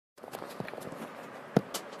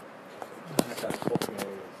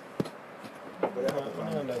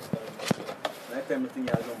everything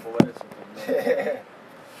you jump over this.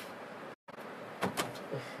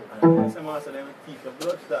 And some master them teeth your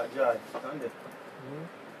blood start dry. Stand there.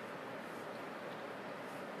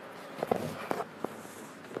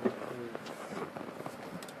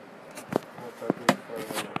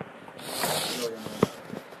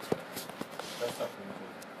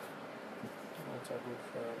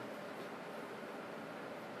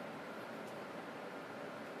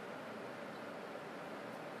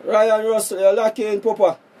 Ryan Russell, you're lucky in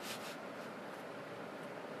Papa.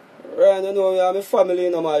 Ryan, you know, you are my family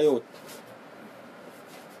in my youth.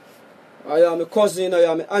 I am my cousin, I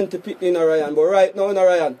am my auntie Pitney in Ryan, but right now in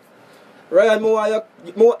Ryan. Ryan, I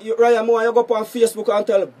want you go up on Facebook and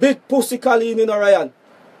tell big pussy Colleen in Ryan.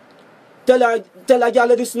 Tell a girl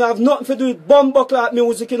this have nothing to do with bumbuckler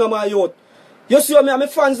music in my youth. You see me and my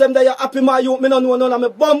fans them that you happy my youth, me don't know none of my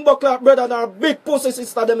bumbuckler brother and our big pussy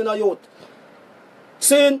sister them in a youth.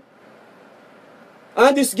 See?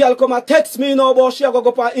 And this girl come and text me now about she go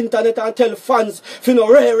up on internet and tell fans, you know,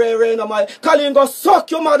 ray, no my Colleen go suck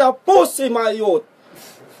your mother pussy, my youth.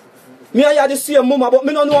 Me and you the same mama, but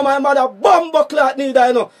me don't know my mother bumbuckler neither,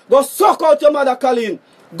 you know. Go suck out your mother, Colleen.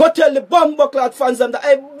 Go tell the bumbuckler fans them that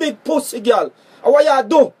a big pussy girl. And what you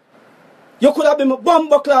do? You could have been my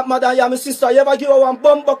bumbuckler mother and you my sister. You ever give her one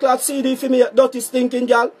bumbuckler CD for me, dirty stinking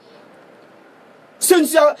girl?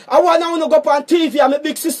 Since I want to go up on TV, and my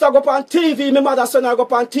big sister go up on TV, my mother son I go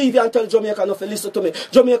up on TV and tell Jamaica not to listen to me.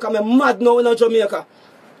 Jamaica, me mad now in Jamaica.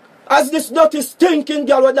 As this dirty stinking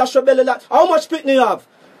girl with that belly, that, how much pitney you have?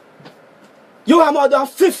 You have more than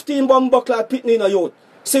 15 bumbuckler pitney in a youth.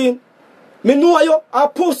 See? Me know you, I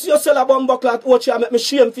post you sell a bumbuckler watch you and make me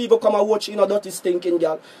shame for you come and watch you, you know, dirty stinking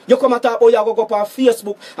girl. You come and talk about you go up on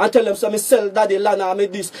Facebook and tell them so me sell daddy land and me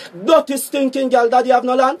this. Dirty stinking girl, daddy have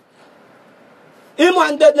no land? Him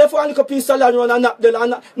and dead left one little piece of land run and knock the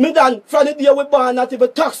land. Me done from the day we born not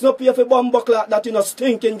even tax no pay for bumbuckler that you know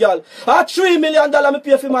stinking girl. $3 million me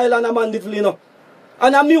pay for my land and Mandeville, you know.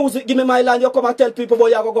 And a music give me my land, you come and tell people boy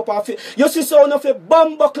you go up and you see so enough a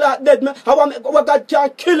bumbuckler dead me. How God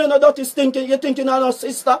can't kill you no dirty stinking, you thinking of no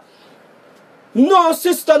sister? No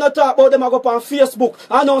sister no talk about them I go up on Facebook.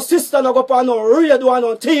 And no sister no go up on no radio and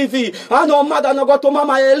on TV. And no mother no go to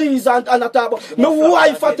Mama Elise and talk about. My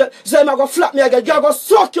wife say I go flap me again. You go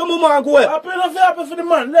suck your mama and go away. Happy for the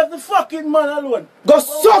man. Left the fucking man alone. Go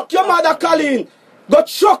suck your mother, Colleen. Go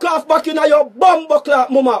chuck off back in your bumbuckler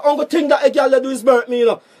mama. I'm going to think that a girl that do his birth me, you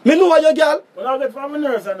know. Me know your girl. Well, I'll get from my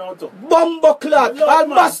nerves and now too. Bumbuckler. I'll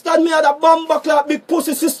bastard me at a bumbuckler big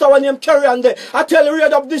pussy sister when you carry on there. I tell you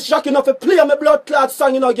read up this jack enough to play my blood clot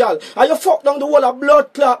song, you know, girl. And you fuck down the whole of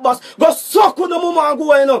blood clot boss. Go suck with the mama and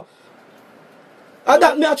go, you know. And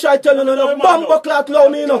that me I try tell you, you know, bumbuckler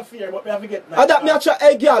love me, you know. And that me I try,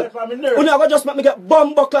 hey girl. You know, just make me get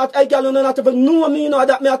bumbuckler, hey girl, you know, not even know me, you know. And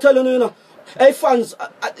that me I tell you, you know. Hey fans,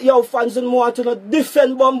 yo fans don't want to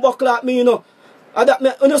defend bumbuckler me, you know. And that me,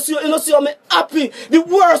 you see how me happy. The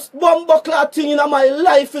worst bumbuckler thing in my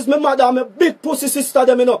life is my mother and my big pussy sister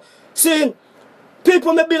them, you know. Seeing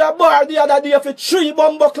people me build a bar the other day for 3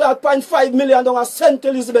 bumbuckler $0.5 million down at St.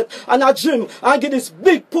 Elizabeth and a gym and give this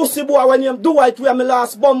big pussy boy when him do it where my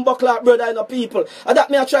last bumbuckler brother in the people. And that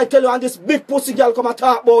me I try to tell you and this big pussy girl come and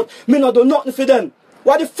talk about me not do nothing for them.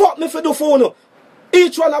 What the fuck me for do for you?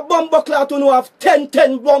 Each one a bumbuckler to know have 10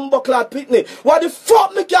 bumbuckler pitney. What the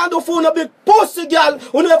fuck me can do for a big pussy girl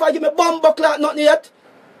who never give me bumbuckler nothing yet?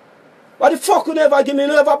 What the fuck you never give me? You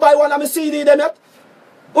never buy one of my CD them yet?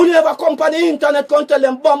 You never come on the internet come tell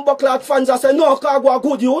them bumbuckler fans and say no Khago a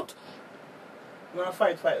good youth? No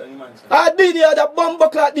fight on man. I did hear that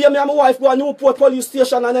bumbuckler day me and my wife go to Newport police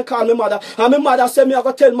station and they call my mother. And my mother say me I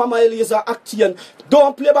go tell Mama Elisa Actian.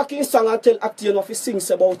 Don't play back in song and tell Actian what he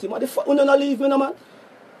sings about him. What the fuck you not leave me no man?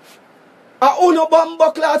 I uno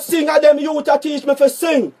bumbuckler sing and them youth a teach me for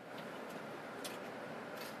sing.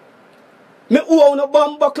 Me own no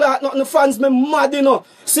bumbuckler nothing fans me mad you know.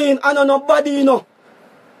 Saying I know nobody you know.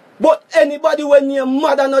 But anybody when your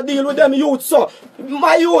mother not deal with them youth so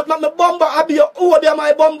my youth my bumba I be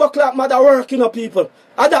my bumbuckler mother working on people.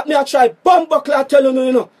 And that me I try bumbuckler tell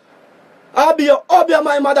you know. I be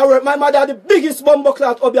my mother work. My mother the biggest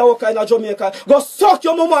bumbuckler Obia worker in Jamaica. Go suck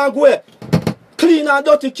your mama and go away. Clean and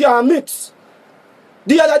dirty can't mix.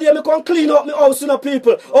 The other day me come clean up my house you know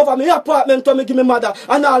people over my apartment to me give me mother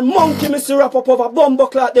and all monkey me see wrap up over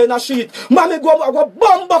bumbuckler there in a sheet. Mommy go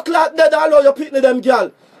bumbuckler there and allow you pitney them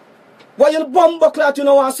girl. Why you bumbuckler you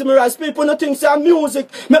know want to see me rise? People no think say music,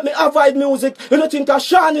 make me avoid music. You no think that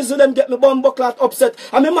Sean is them get me bumbuckler upset.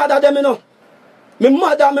 And my mother them you know. My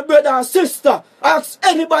mother, my brother and sister. Ask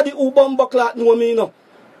anybody who bumbuckler know me you know.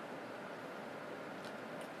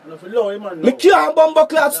 Me can't bumbo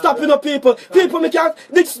clot stopping up people. People, me can't.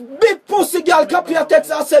 This big pussy girl copy a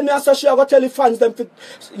text and send me and say she go tell the fans them.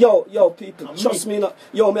 Yo, people, trust me, no.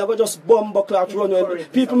 Yo, me I go just bumbo clot run away.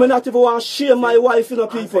 People, me not even want to share my wife, you know,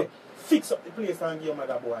 people. Fix up the place and give your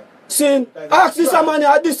mother boy. See, ask this a man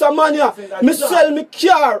here, this a man here. Me sell me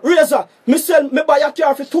car, Razor. Me buy a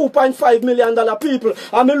car for $2.5 million people.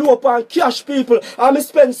 And me low up on cash people. And me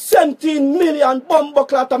spend 17 million bumbo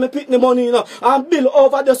clot and me pick the money, you know. And bill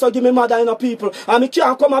over there so give me mother, you know, people. And me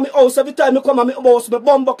can't come at me house every time me come at me house. Me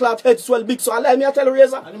bumbo clot head swell big. So I let me tell you,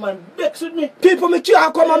 Razor. And the man vex with me. People, me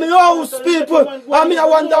can't come at me house, people. And me I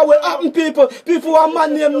wonder what happen, people. People who are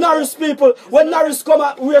man named Norris, people. When Norris come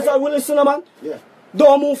at Razor, will listen, man? Yeah.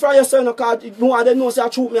 Don't move from yourself, no, because no one know say I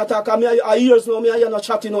shoot me attack. And me a years now, me a hear no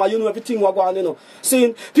chatting now, you know everything what going on, you know.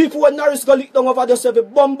 Seeing people when Norris go lick down over there, say the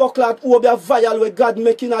bumbo clot who be a vial with God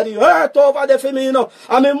making of the earth over there for me, you know.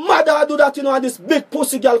 And my mother do that, you know, and this big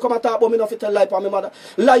pussy girl come and talk about me, no fit tell lie for my mother.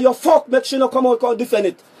 Lie your fuck, make sure you no come out and defend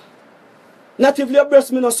it. Not if your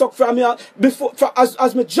breast me no suck from me before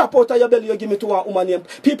as me drop out of your belly, you give me to one woman name.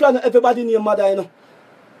 People are not everybody name mother, you know.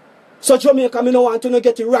 So Jamaica, me no want to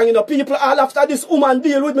get it wrong, you know. People all after this woman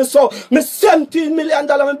deal with me, so me $17 million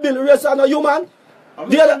bill raise on you, man.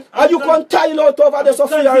 And you can tile out over there so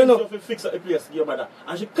fear, you know. Fix up the place, your mother.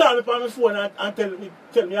 And she call me on my phone and tell me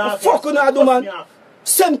fuck you not do, man.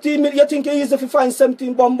 17 million, you think it's easy to find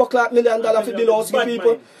 17 bumbo clot $1 million for bill house give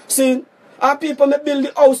people? See? And people me build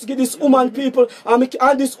the house give this woman people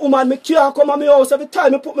and this woman me can't come at my house every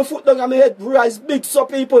time I put my foot down and my head rise big so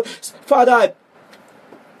people. Father,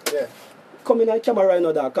 yeah. Come in the camera right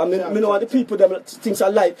now, dog. Because me know the people them things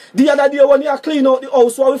are life. The other day when you clean out the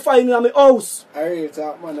house, what we find in my house? I read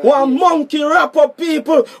that, man. One monkey wrap up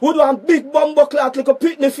people who do a big bumbo clock like a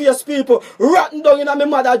pitney face people. Rotten down in my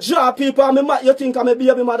mother jaw people. And you think I'm a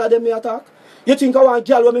baby mother them me attack? You think I want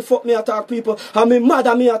girl when me fuck me attack people? And my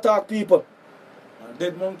mother me attack people?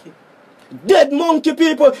 Dead monkey. Dead monkey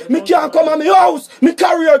people. Me can't come at my house. Me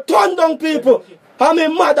career turn down people. And my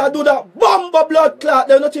mother do that bumbo blood clot.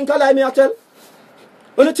 They don't think I lie me I tell?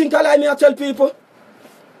 You don't think I lie me I tell people?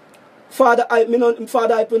 Father, I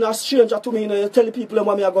been a stranger to me, you know, you tell the people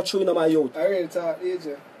what me I got through in my youth. I really thought,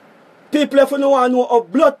 AJ. People if you know want to know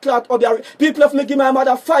of blood clot or people if me give my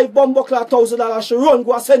mother $5 bumbo clot $1,000, she run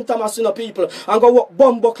go a St. Thomas in you know, people and go walk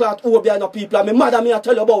bumbo clot over you know, people and my mother me I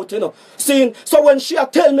tell you about you know. Seeing so when she a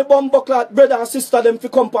tell me bumbo clot brother and sister them fi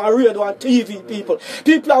come on radio and TV people.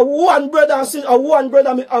 People are one brother and sister one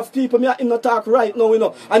brother me have people me in the talk right now you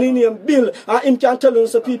know and in name Bill and him can tell you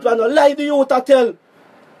so people and no lie the youth I tell.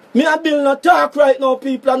 Me and Bill no talk right now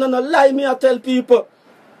people and no lie me I tell people.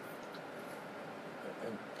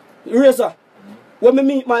 Razor, when me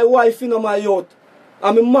meet my wife, you know, my youth,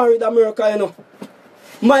 and me married America, you know,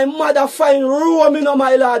 my mother find room, you know,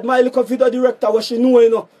 my lad, my little video director, what she know,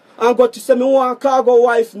 you know, and got to say me want Khago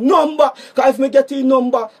wife number, because if me get his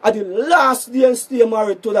number, at the last day and stay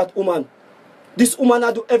married to that woman. This woman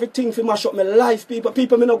I do everything for mash up my life, people.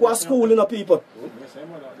 People me not go to school, you know, people.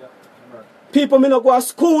 People me not go to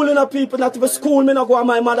school, you know, people. Not even school, me not go.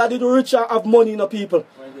 My mother did rich and have money, you know, people.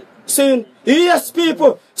 Saying, yes,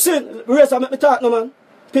 people. Saying, Razor, make me talk, no, man.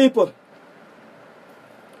 People.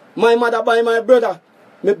 My mother buy my brother,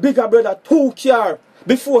 my bigger brother, 2 cars.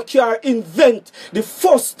 Before car invent, the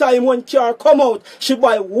first time when car come out, she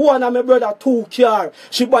buy one of my brother 2 cars.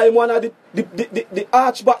 She buy him one of the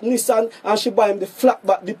archback Nissan and she buy him the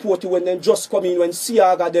flatback Deporti when them just come in, when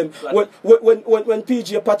Siaga them, when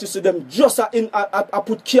PG Patrice them just I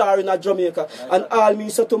put car in a Jamaica. And all me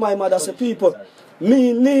say to my mother, say people,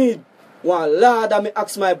 me need one lad and me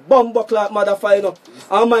ask my bumbo clock mother for you know.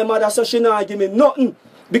 And my mother say she not give me nothing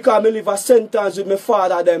because me live a sentence with my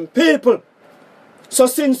father them people. So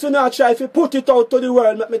since you not try to put it out to the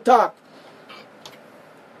world, make me talk.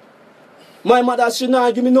 My mother she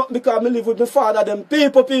not give me nothing because I live with my father, them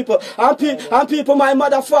people. And people,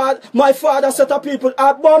 my father set up people,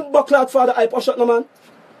 a bumbo clot father, I push up no man.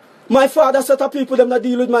 My father set up people, them that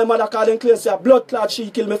deal with my mother, call them clear, say a blood clot, she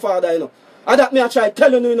kill my father, you know. And that me I try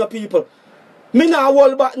telling you know people. Me not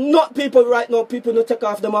hold back, not people right now, people no take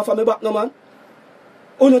off them off of my back no man.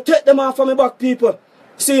 You no take them off of my back people.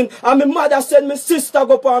 Seeing, and my mother send my sister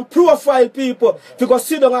go up and profile people. Because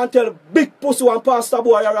sit down and tell big pussy one pastor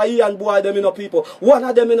boy or a Ian boy them you know people. One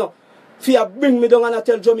of them you know. Fear bring me down and I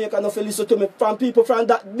tell Jamaica not to listen to me. From people from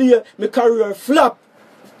that day, my career flop.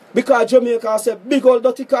 Because Jamaica said big old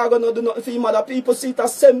dirty Khago no do nothing for him. Other people see it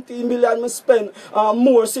as 17 million me spend and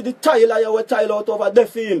more. See the tile I will tile out over there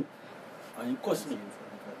for him. And you cost me.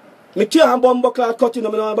 Me can't bumbo clot cut you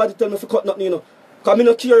know, me no nobody tell me to cut nothing you know. Because I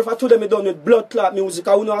don't care if I told them I done with blood clot music,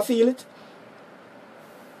 I wouldn't feel it.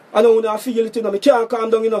 I know when I feel it, you know, I can't calm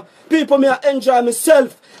down, you know. People, me I enjoy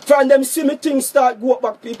myself. From them see me things start go up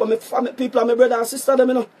back, people, my family, people, and my brother and sister, them,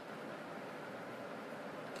 you know.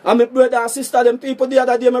 And my brother and sister, them people, the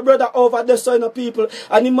other day, my brother over there, so, you know, people,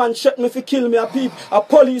 and the man shot me if he kill me, a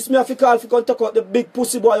police me if he call, if he can take out the big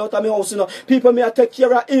pussy boy out of my house, you know. People, me I take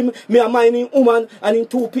care of him, me I mind him woman, and in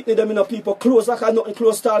two pitney them, you know, people, close like a nothing,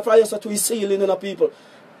 close start for yesterday to his ceiling, you know, people.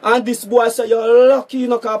 And this boy say, you're lucky, you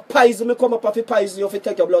know, because poison me come up if he poison you, if he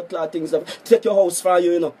take your blood clot things, take your house from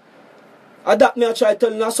you, you know. And that me I try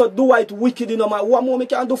telling you, so do it wicked, you know, man. What more me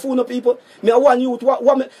can do for no people? Me I want you,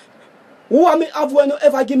 what me have when you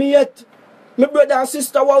ever give me yet? My brother and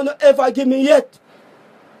sister, what you ever give me yet?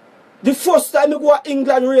 The first time I go to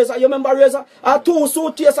England, Razor, you remember Razor? I had 2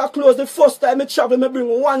 suitcases are closed. The first time I travel, I bring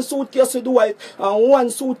 1 suitcase to Dwight and 1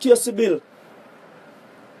 suitcase to Bill.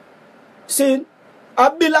 See? A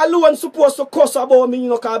Bill alone supposed to cuss about me, you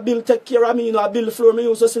know, because Bill take care of me, you know, a Bill floor me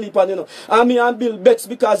used to sleep on, you know. And me and Bill begs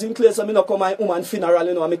because in case I me not come my woman funeral,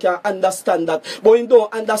 you know, and I can't understand that. But he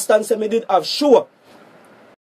don't understand, say me did have sure.